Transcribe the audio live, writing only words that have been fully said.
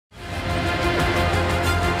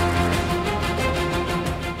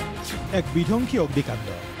এক বিধ্বংসী অগ্নিকাণ্ড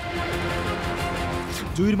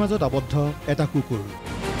জুইৰ মাজত আবদ্ধ এটা কুকুৰ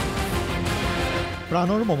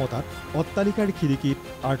প্ৰাণৰ মমতাত অট্টালিকাৰ খিৰিকীত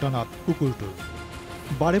আৰ্তনাদ কুকুৰটোৰ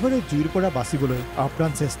বাৰে বাৰে জুইৰ পৰা বাচিবলৈ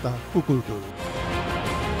আপ্ৰাণ চেষ্টা কুকুৰটোৰ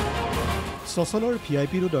সচলৰ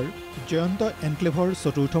ভিআইপি ৰোডৰ জয়ন্ত এনক্লেভৰ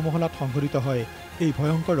চতুৰ্থ মহলাত সংঘটিত হয় এই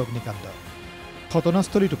ভয়ংকৰ অগ্নিকাণ্ড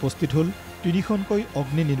ঘটনাস্থলীত উপস্থিত হ'ল ৩খনকৈ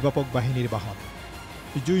অগ্নি নিৰ্বাপক বাহিনীৰ বাহন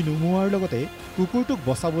জুই নুমুৱাৰ লগতে কুকুৰটোক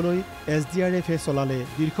বচাবলৈ SDRFে চলালে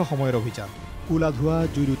দীৰ্ঘ সময়ৰ অভিযান কুলা ধোৱা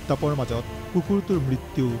জুইৰ উত্তাপৰ মাজত কুকুৰটোৰ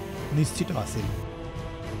মৃত্যু নিশ্চিত আছিল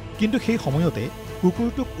কিন্তু সেই সময়তে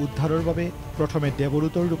কুকুৰটোক উদ্ধাৰৰ বাবে প্ৰথমে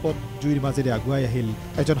দেৱদূতৰ ৰূপত জুইৰ মাজেৰে আগুৱাই আহিল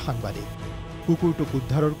এজন সাংবাদিক কুকুৰটোক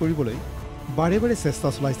উদ্ধাৰ কৰিবলৈ বাৰে বাৰে চেষ্টা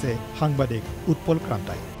চলাইছে সাংবাদিক উৎপল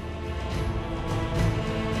ক্ৰান্তাই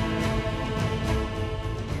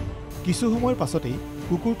কিছু সময়ৰ পাছতেই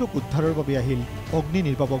কুকুৰটোক উদ্ধাৰৰ বাবে আহিল অগ্নি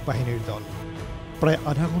নিৰ্বাপক বাহিনীৰ দল প্ৰায়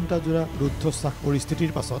আধা ঘণ্টা জোৰা ৰুদ্ধশ্বাস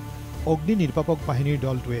পৰিস্থিতিৰ পাছত অগ্নি নিৰ্বাপক বাহিনীৰ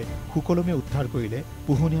দলটোৱে সুকলমে উদ্ধাৰ কৰিলে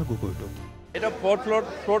পোহনীয়া কুকুৰটোক এটা ফ'ৰ্থ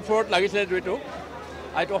ফ্ল'ৰত লাগিছিলে জুইটো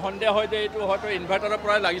এইটো সন্দেহ হয় যে এইটো হয়তো ইনভাৰ্টাৰৰ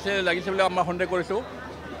পৰাই লাগিছে বুলি আমাৰ সন্দেহ কৰিছোঁ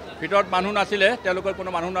ভিতৰত মানুহ নাছিলে তেওঁলোকৰ কোনো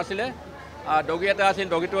মানুহ নাছিলে ডগী এটা আছিল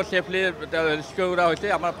ডগীটো ছেফলি ৰেস্কিউ কৰা হৈছে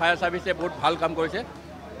আমাৰ ফায়াৰ ছাৰ্ভিচে বহুত ভাল কাম কৰিছে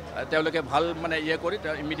তেওঁলোকে ভাল মানে কৰি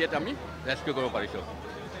ইমিডিয়েট আমি ৰেস্কিউ কৰিব পাৰিছোঁ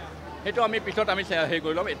সেইটো আমি পিছত আমি হেৰি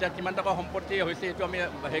কৰি ল'ম এতিয়া কিমান টকা সম্পত্তি হৈছে সেইটো আমি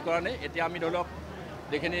হেৰি কৰা নাই এতিয়া আমি ধৰি লওক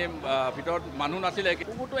যিখিনি ভিতৰত মানুহ নাছিলে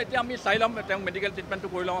কুকুৰটো এতিয়া আমি চাই ল'ম তেওঁক মেডিকেল ট্ৰিটমেণ্টটো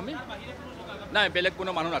কৰি ল'ম আমি নাই বেলেগ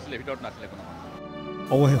কোনো মানুহ নাছিলে ভিতৰত নাছিলে কোনো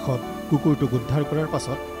অৱশেষত কুকুৰটোক উদ্ধাৰ কৰাৰ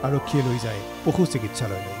পাছত আৰক্ষীয়ে লৈ যায় পশু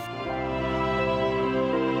চিকিৎসালয়লৈ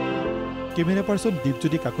কেমেৰা পাৰ্চন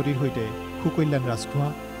দীপজ্যোতি কাকতিৰ সৈতে Sukalyan Rajkhowa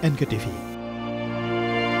NKTV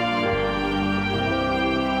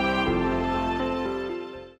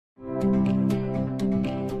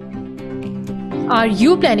Are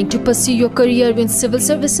you planning to pursue your career in civil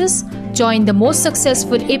services? Join the most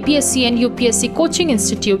successful APSC and UPSC coaching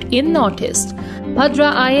institute in Northeast,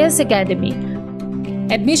 Bhadra IAS Academy.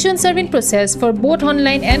 Admissions are in process for both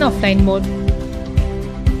online and offline mode.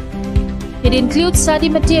 It includes study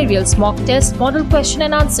materials, mock test, model question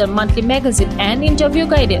and answer, monthly magazine and interview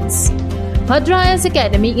guidance. Bhadra IAS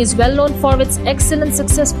Academy is well known for its excellent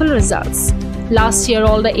successful results. Last year,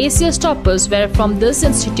 all the ACS toppers were from this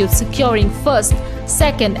institute, securing first,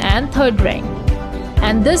 second and third rank.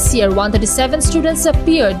 And this year, 137 students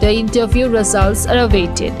appeared. The interview results are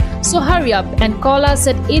awaited. So hurry up and call us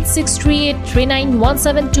at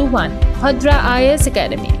 8638391721. Bhadra IAS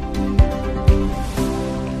Academy.